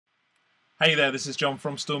Hey there, this is John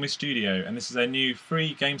from Stormy Studio, and this is a new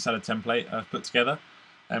free GameSalad template I've put together,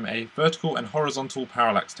 a vertical and horizontal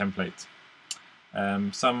parallax template.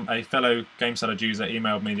 A fellow GameSalad user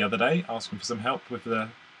emailed me the other day asking for some help with the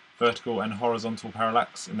vertical and horizontal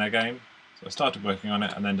parallax in their game, so I started working on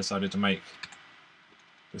it and then decided to make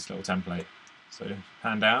this little template. So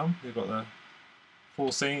pan down, we've got the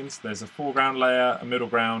 4 scenes. There's a foreground layer, a middle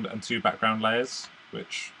ground, and 2 background layers,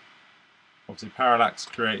 which obviously parallax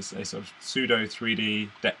creates a sort of pseudo 3D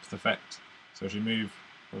depth effect. So as you move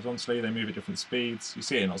horizontally, they move at different speeds. You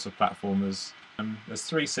see it in lots of platformers. There's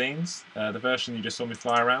 3 scenes. The version you just saw me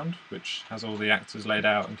fly around, which has all the actors laid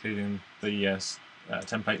out, including the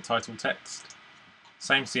template title text.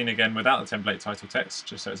 Same scene again without the template title text,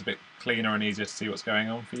 just so it's a bit cleaner and easier to see what's going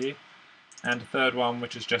on for you. And a third one,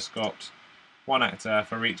 which has just got 1 actor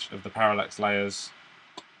for each of the parallax layers.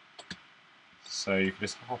 So you can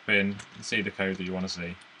just hop in and see the code that you want to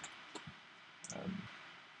see.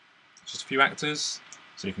 Just a few actors,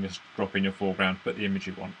 so you can just drop in your foreground, put the image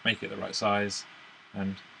you want, make it the right size,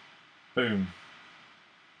 and boom.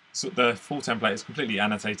 So the full template is completely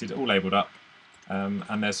annotated, all labelled up,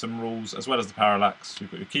 and there's some rules as well as the parallax.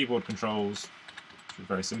 You've got your keyboard controls, which is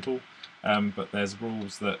very simple, but there's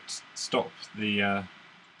rules that stop the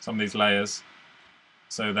some of these layers.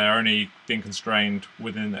 So they're only being constrained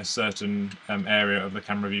within a certain area of the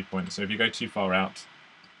camera viewpoint. So if you go too far out,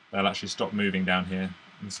 they'll actually stop moving down here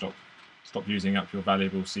and stop using up your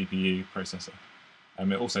valuable CPU processor.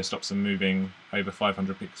 It also stops them moving over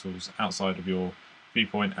 500 pixels outside of your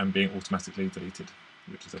viewpoint and being automatically deleted,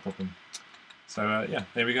 which is a problem. So yeah,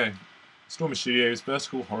 there we go. Stormy Studio's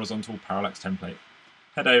vertical horizontal parallax template.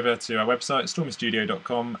 Head over to our website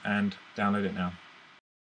stormystudio.com and download it now.